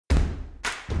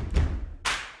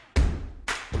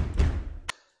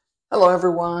Hello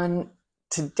everyone.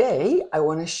 Today I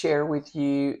want to share with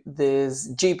you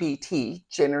this GPT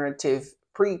generative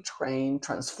pre-trained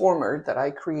transformer that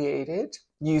I created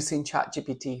using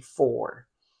ChatGPT 4.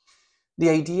 The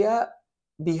idea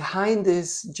behind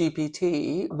this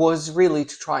GPT was really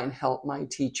to try and help my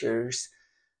teachers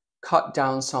cut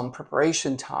down some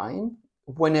preparation time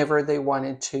whenever they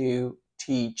wanted to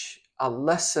teach a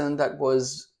lesson that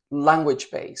was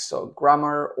language-based, so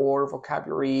grammar or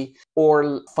vocabulary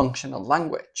or functional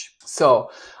language.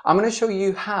 So I'm going to show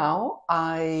you how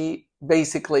I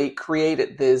basically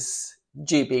created this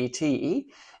GPT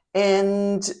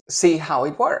and see how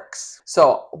it works.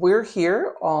 So we're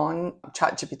here on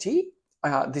ChatGPT.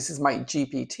 This is my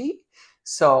GPT.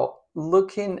 So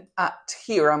looking at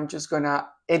here, I'm just going to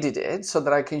edit it so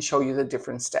that I can show you the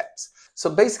different steps. So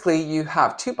basically you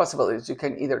have two possibilities. You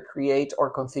can either create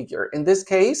or configure. In this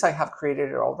case, I have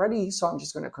created it already, so I'm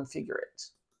just going to configure it.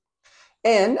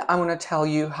 And I'm going to tell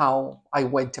you how I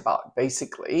went about it.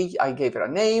 Basically, I gave it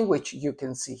a name, which you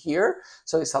can see here.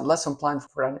 So it's a lesson plan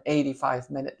for an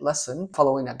 85-minute lesson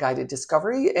following a guided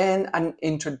discovery and an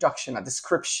introduction, a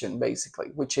description, basically,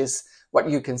 which is what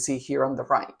you can see here on the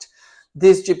right.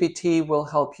 This GPT will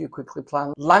help you quickly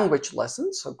plan language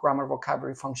lessons, so grammar,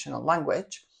 vocabulary, functional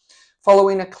language,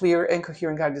 following a clear and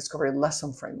coherent guided discovery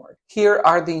lesson framework. Here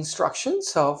are the instructions.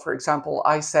 So for example,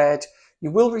 I said, you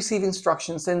will receive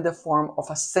instructions in the form of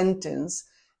a sentence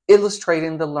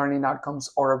illustrating the learning outcomes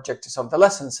or objectives of the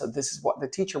lesson. So this is what the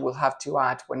teacher will have to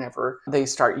add whenever they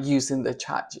start using the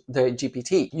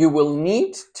GPT. You will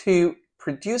need to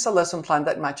produce a lesson plan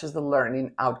that matches the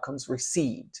learning outcomes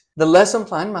received. The lesson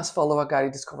plan must follow a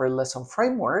guided discovery lesson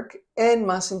framework and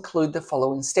must include the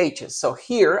following stages. So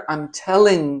here I'm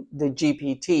telling the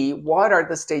GPT what are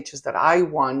the stages that I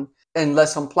want in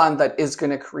lesson plan that is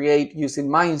going to create using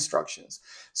my instructions.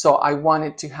 So I want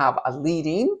it to have a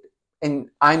leading, and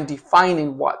I'm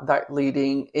defining what that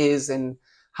leading is and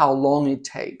how long it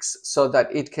takes so that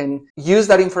it can use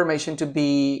that information to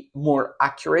be more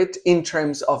accurate in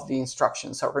terms of the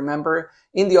instructions. So remember,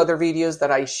 in the other videos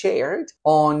that I shared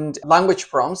on language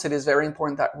prompts, it is very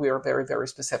important that we are very, very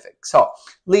specific. So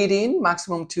leading,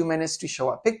 maximum 2 minutes to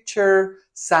show a picture,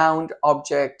 sound,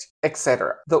 object,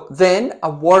 etc. Then a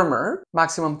warmer,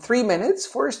 maximum 3 minutes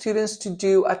for students to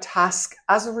do a task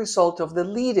as a result of the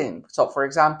lead-in. So for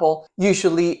example,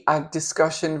 usually a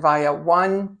discussion via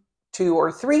 1, 2,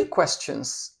 or 3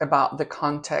 questions about the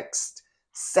context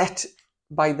set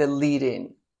by the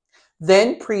lead-in.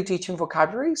 Then pre-teaching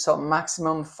vocabulary, so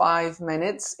maximum 5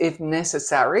 minutes if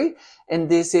necessary. And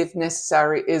this if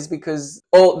necessary is because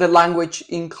all the language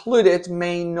included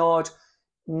may not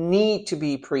need to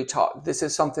be pre-taught. This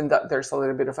is something that there's a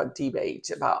little bit of a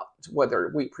debate about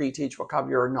whether we pre-teach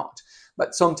vocabulary or not.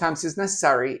 But sometimes it's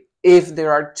necessary if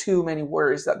there are too many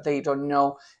words that they don't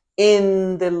know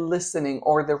in the listening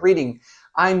or the reading.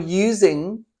 I'm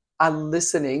using a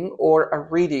listening or a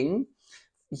reading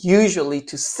usually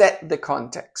to set the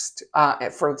context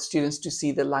for students to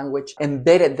see the language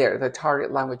embedded there, the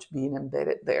target language being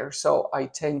embedded there. So I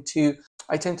tend to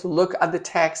look at the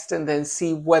text and then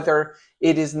see whether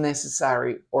it is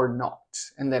necessary or not.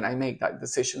 And then I make that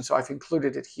decision. So I've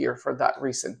included it here for that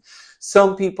reason.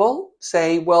 Some people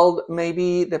say, well,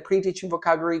 maybe the pre-teaching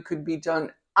vocabulary could be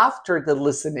done after the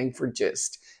listening for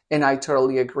gist. And I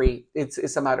totally agree.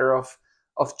 It's a matter of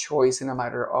choice and a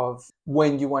matter of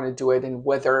when you want to do it and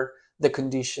whether the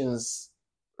conditions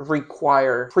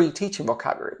require pre-teaching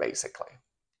vocabulary, basically.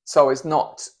 So it's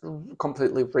not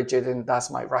completely rigid, and that's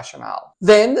my rationale.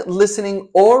 Then listening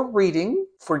or reading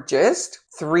for gist,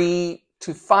 3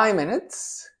 to 5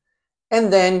 minutes.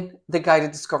 And then the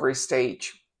guided discovery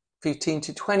stage, 15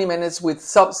 to 20 minutes with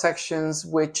subsections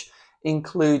which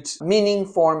include meaning,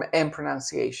 form, and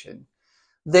pronunciation.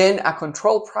 Then a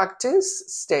control practice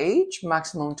stage,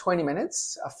 maximum 20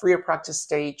 minutes, a freer practice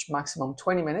stage, maximum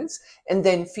 20 minutes, and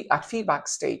then a feedback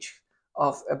stage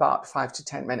of about 5 to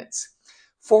 10 minutes.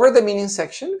 For the meaning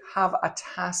section, have a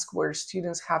task where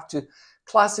students have to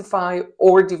classify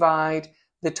or divide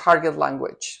the target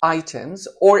language items,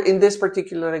 or in this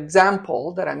particular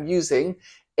example that I'm using,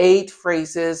 8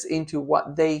 phrases into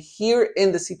what they hear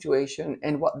in the situation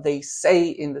and what they say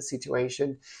in the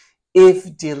situation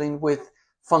if dealing with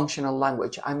functional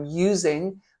language. I'm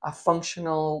using a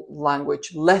functional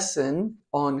language lesson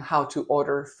on how to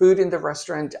order food in the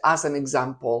restaurant as an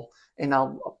example, and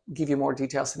I'll give you more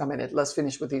details in a minute. Let's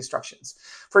finish with the instructions.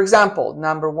 For example,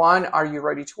 number 1, are you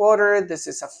ready to order? This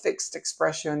is a fixed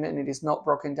expression and it is not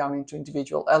broken down into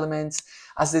individual elements,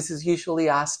 as this is usually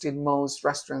asked in most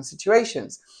restaurant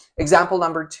situations. Example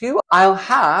number 2, I'll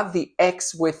have the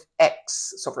X with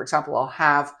X. So for example, I'll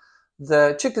have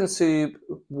the chicken soup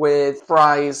with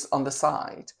fries on the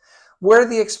side, where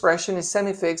the expression is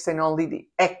semi-fixed and only the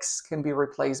X can be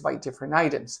replaced by different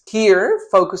items. Here,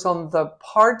 focus on the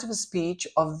part of speech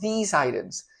of these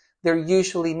items. They're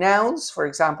usually nouns. For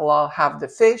example, I'll have the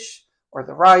fish, or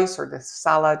the rice, or the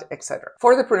salad, etc.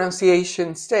 For the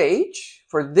pronunciation stage,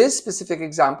 for this specific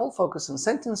example, focus on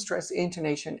sentence stress,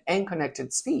 intonation, and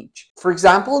connected speech. For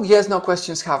example, yes, no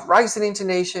questions have rise in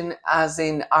intonation, as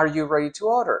in, are you ready to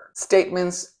order?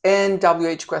 Statements and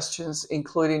WH questions,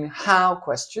 including how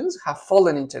questions, have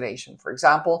fallen intonation. For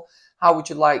example, how would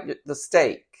you like the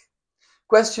steak?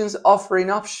 Questions offering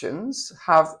options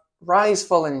have rise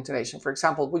fallen intonation. For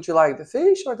example, would you like the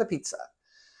fish or the pizza?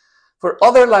 For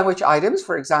other language items,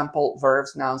 for example,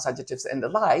 verbs, nouns, adjectives, and the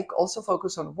like, also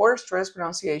focus on word stress,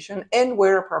 pronunciation, and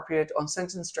where appropriate on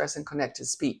sentence stress and connected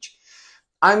speech.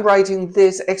 I'm writing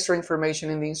this extra information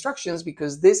in the instructions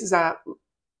because this is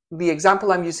the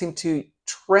example I'm using to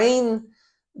train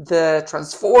the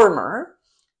transformer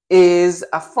is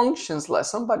a functions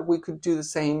lesson, but we could do the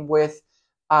same with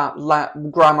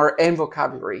grammar and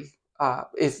vocabulary.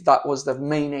 If that was the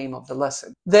main aim of the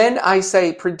lesson. Then I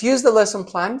say, produce the lesson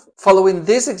plan following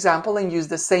this example and use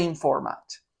the same format.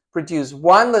 Produce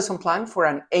one lesson plan for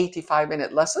an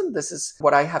 85-minute lesson. This is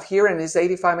what I have here, and it's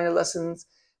 85-minute lessons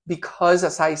because,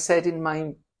 as I said in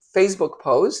my Facebook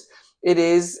post, it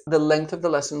is the length of the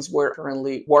lessons we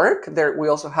currently work. There, we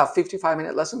also have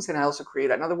 55-minute lessons, and I also create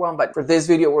another one. But for this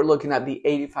video, we're looking at the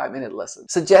 85-minute lesson.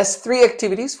 Suggest 3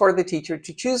 activities for the teacher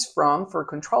to choose from for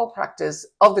control practice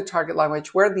of the target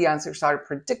language where the answers are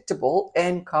predictable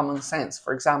and common sense.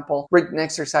 For example, written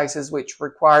exercises which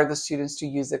require the students to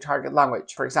use the target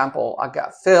language. For example, I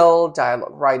got fill,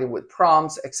 dialogue writing with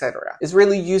prompts, etc. It's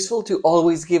really useful to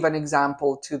always give an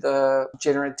example to the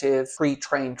generative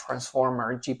pre-trained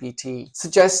transformer GPT.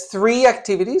 Suggest 3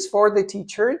 activities for the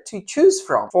teacher to choose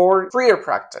from for freer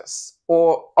practice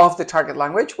or of the target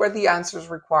language where the answers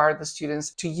require the students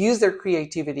to use their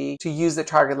creativity to use the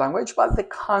target language, but the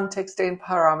context and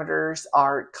parameters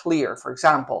are clear. For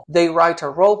example, they write a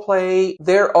role play,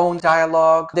 their own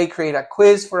dialogue, they create a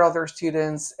quiz for other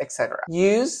students, etc.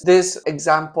 Use this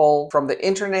example from the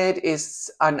internet is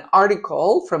an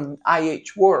article from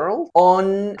IH World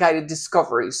on guided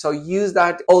discovery. So use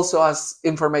that also as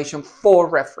information for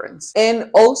reference. And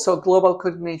also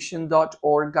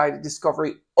globalcognition.org guided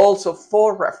discovery also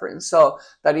for reference, so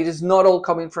that it is not all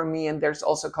coming from me and there's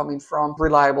also coming from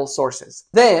reliable sources.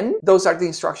 Then those are the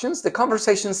instructions, the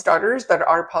conversation starters that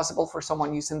are possible for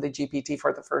someone using the GPT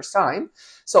for the first time.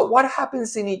 So what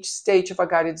happens in each stage of a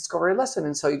guided discovery lesson?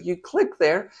 And so if you click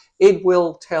there, it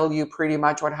will tell you pretty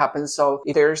much what happens. So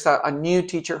if there's a new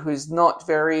teacher who's not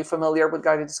very familiar with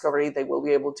guided discovery, they will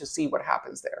be able to see what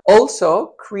happens there.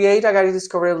 Also, create a guided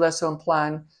discovery lesson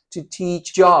plan to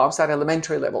teach jobs at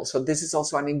elementary level. So this is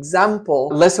also an example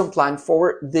lesson plan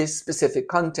for this specific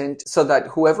content so that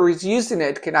whoever is using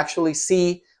it can actually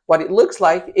see what it looks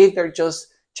like. If they're just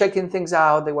checking things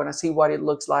out, they want to see what it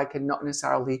looks like and not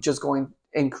necessarily just going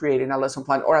and creating a lesson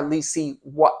plan, or at least see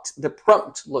what the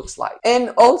prompt looks like.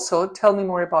 And also tell me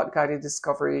more about guided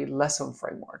discovery lesson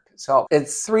framework. So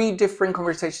it's 3 different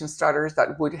conversation starters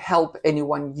that would help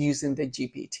anyone using the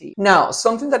GPT. Now,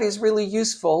 something that is really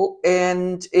useful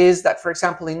and is that, for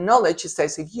example, in knowledge, it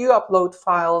says if you upload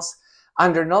files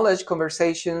under knowledge,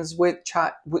 conversations with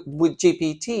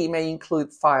GPT may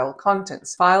include file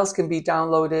contents. Files can be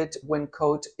downloaded when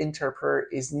code interpreter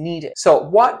is needed. So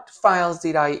what files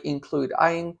did I include?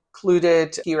 I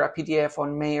included here a PDF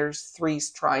on Mayer's 3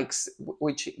 strikes,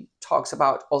 which talks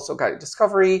about also guided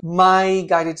discovery. My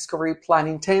guided discovery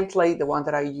planning template, the one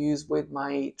that I use with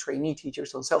my trainee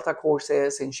teachers on CELTA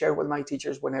courses and share with my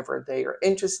teachers whenever they are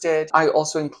interested. I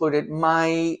also included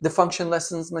the function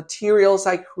lessons materials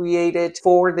I created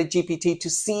for the GPT to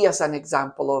see as an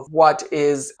example of what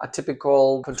is a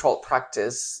typical controlled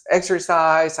practice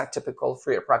exercise, a typical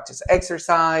freer practice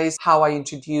exercise, how I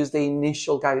introduce the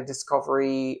initial guided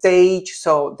discovery stage.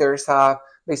 So there's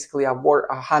basically a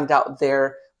handout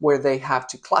there where they have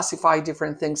to classify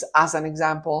different things as an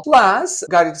example, plus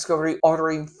guided discovery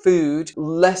ordering food,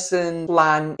 lesson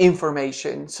plan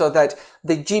information so that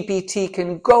the GPT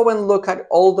can go and look at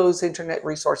all those internet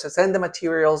resources and the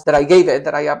materials that I gave it,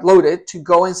 that I uploaded, to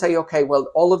go and say, okay, well,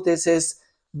 all of this is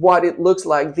what it looks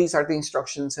like. These are the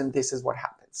instructions and this is what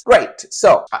happens. Great.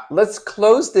 So let's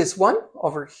close this one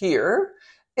over here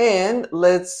and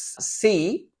let's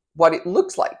see what it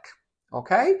looks like.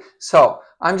 Okay. So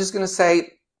I'm just going to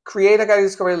say, create a guided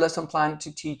discovery lesson plan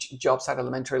to teach jobs at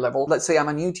elementary level. Let's say I'm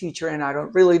a new teacher and I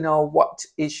don't really know what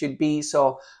it should be.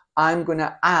 So I'm going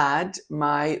to add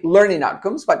my learning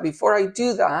outcomes. But before I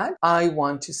do that, I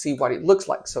want to see what it looks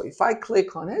like. So if I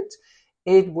click on it,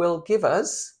 it will give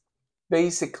us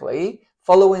basically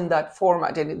following that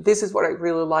format. And this is what I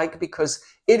really like, because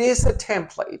it is a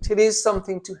template. It is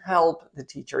something to help the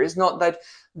teacher. It's not that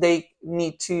they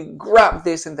need to grab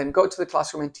this and then go to the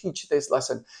classroom and teach this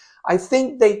lesson. I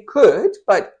think they could,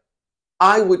 but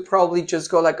I would probably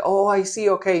just go like, oh, I see.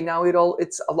 Okay, now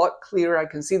it's a lot clearer. I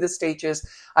can see the stages.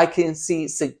 I can see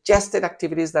suggested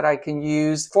activities that I can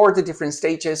use for the different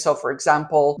stages. So for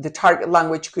example, the target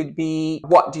language could be,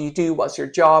 what do you do? What's your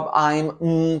job?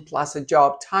 I'm plus a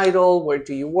job title. Where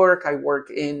do you work? I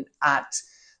work in at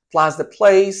plus the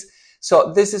place.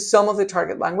 So this is some of the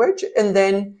target language, and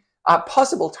then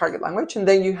possible target language, and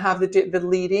then you have the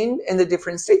lead-in and the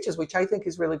different stages, which I think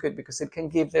is really good, because it can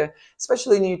give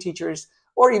especially new teachers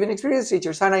or even experienced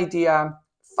teachers an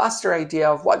faster idea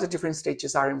of what the different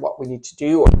stages are and what we need to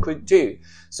do or could do.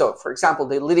 So for example,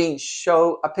 the lead-in,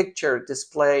 show a picture,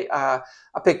 display a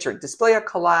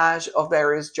collage of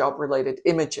various job-related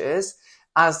images.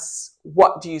 As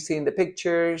what do you see in the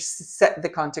pictures, set the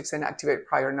context and activate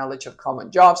prior knowledge of common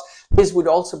jobs. This would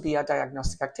also be a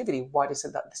diagnostic activity. What is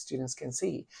it that the students can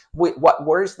see? What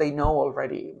words they know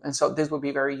already? And so this would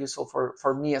be very useful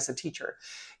for me as a teacher.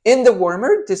 In the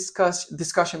warmer,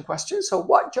 discussion questions. So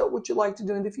what job would you like to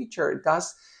do in the future?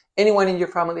 Does anyone in your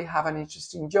family have an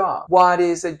interesting job? What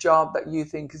is a job that you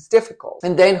think is difficult?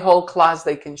 And then whole class,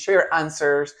 they can share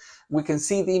answers. We can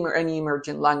see any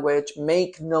emergent language,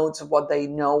 make notes of what they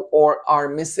know or are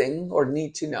missing or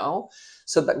need to know,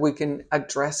 so that we can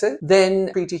address it.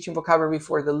 Then pre-teaching vocabulary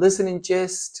for the listening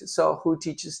gist. So who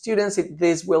teaches students?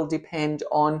 This will depend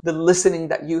on the listening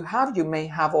that you have. You may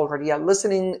have already a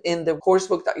listening in the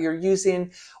coursebook that you're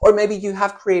using, or maybe you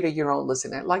have created your own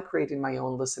listening. I like creating my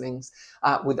own listenings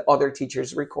with other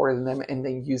teachers, recording them and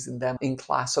then using them in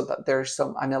class, so that there's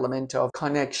an element of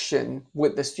connection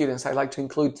with the students. I like to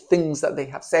include things that they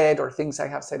have said or things I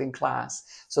have said in class,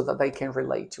 so that they can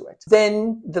relate to it.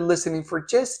 Then the listening for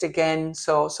gist again.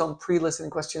 So some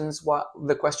pre-listening questions. What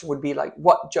the question would be like,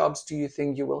 what jobs do you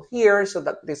think you will hear? So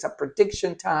that there's a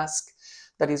prediction task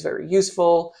that is very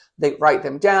useful. They write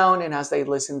them down, and as they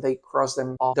listen, they cross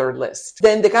them off their list.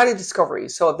 Then the guided discovery.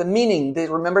 So the meaning,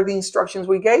 remember the instructions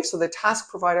we gave? So the task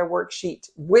provider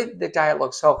worksheet with the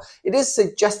dialogue. So it is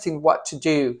suggesting what to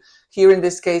do. Here in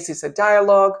this case, it's a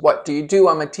dialogue. What do you do?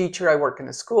 I'm a teacher. I work in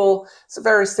a school. It's a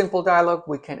very simple dialogue.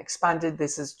 We can expand it.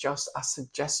 This is just a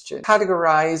suggestion.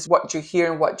 Categorize what you hear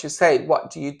and what you say.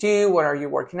 What do you do? What are your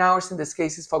working hours? In this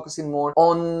case, it's focusing more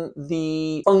on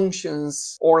the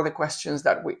functions or the questions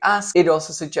that we ask. It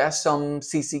also suggests some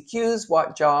CCQs.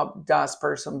 What job does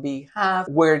person B have?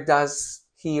 Where does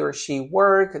he or she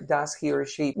work? Does he or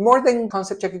she? More than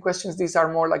concept checking questions, these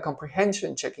are more like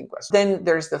comprehension checking questions. Then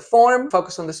there's the form,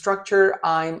 focus on the structure.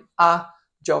 I'm a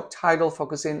job title,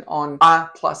 focusing on a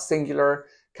plus singular,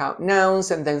 count nouns,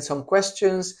 and then some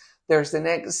questions. There's the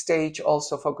next stage,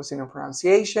 also focusing on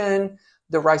pronunciation,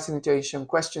 the right intonation,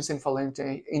 questions and full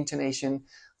intonation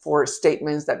for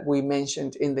statements that we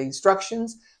mentioned in the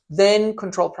instructions. Then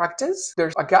control practice.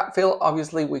 There's a gap fill.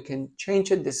 Obviously, we can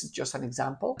change it. This is just an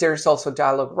example. There's also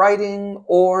dialogue writing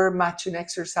or matching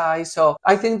exercise. So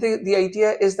I think the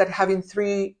idea is that having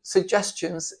 3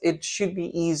 suggestions, it should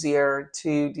be easier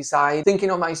to decide. Thinking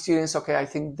of my students, okay, I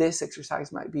think this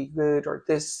exercise might be good, or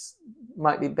this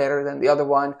might be better than the other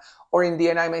one. Or in the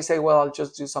end, I may say, well, I'll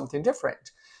just do something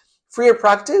different. Freer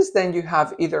practice, then you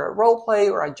have either a role play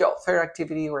or a job fair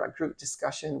activity or a group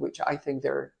discussion, which I think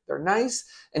they're nice,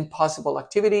 and possible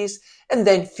activities, and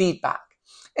then feedback.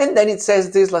 And then it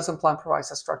says this lesson plan provides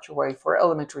a structured way for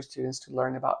elementary students to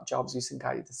learn about jobs using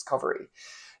guided discovery.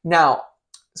 Now,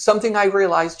 something I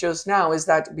realized just now is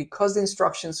that because the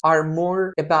instructions are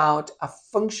more about a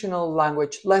functional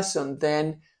language lesson,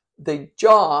 then the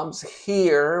jobs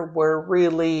here were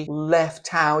really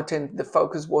left out, and the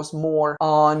focus was more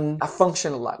on a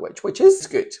functional language, which is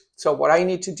good. So what I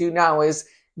need to do now is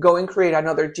go and create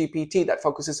another GPT that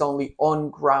focuses only on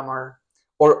grammar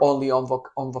or only on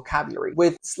vocabulary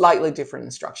with slightly different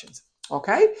instructions.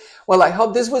 Okay, well, I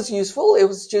hope this was useful. It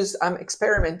was just, I'm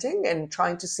experimenting and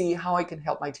trying to see how I can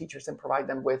help my teachers and provide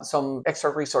them with some extra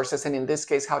resources, and in this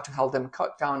case, how to help them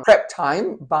cut down prep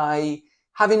time by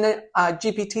having a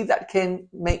GPT that can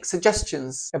make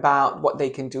suggestions about what they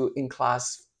can do in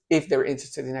class if they're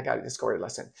interested in a guided discovery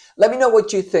lesson. Let me know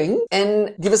what you think,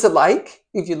 and give us a like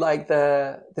if you like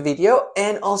the video,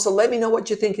 and also let me know what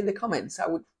you think in the comments. I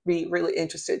would be really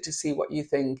interested to see what you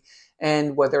think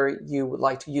and whether you would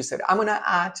like to use it. I'm going to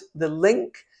add the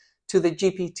link to the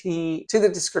GPT to the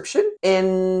description,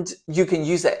 and you can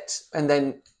use it and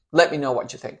then Let me know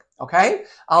what you think, okay?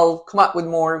 I'll come up with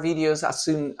more videos as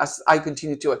soon as I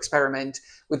continue to experiment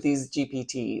with these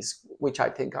GPTs, which I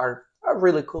think are a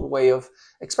really cool way of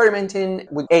experimenting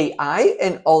with AI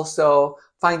and also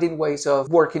finding ways of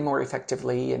working more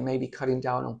effectively and maybe cutting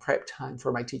down on prep time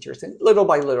for my teachers. And little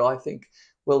by little, I think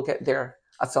we'll get there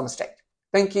at some stage.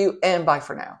 Thank you and bye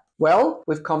for now. Well,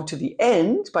 we've come to the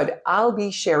end, but I'll be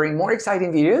sharing more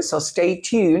exciting videos, so stay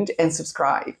tuned and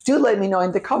subscribe. Do let me know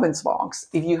in the comments box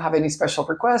if you have any special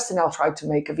requests, and I'll try to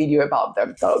make a video about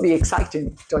them. That'll be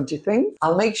exciting, don't you think?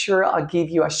 I'll make sure I'll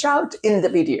give you a shout in the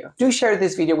video. Do share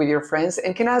this video with your friends,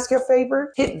 and can I ask you a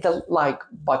favor? Hit the like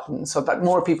button so that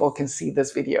more people can see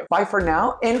this video. Bye for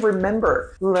now, and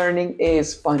remember, learning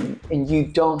is fun, and you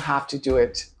don't have to do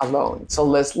it alone. So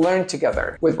let's learn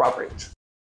together with Robert.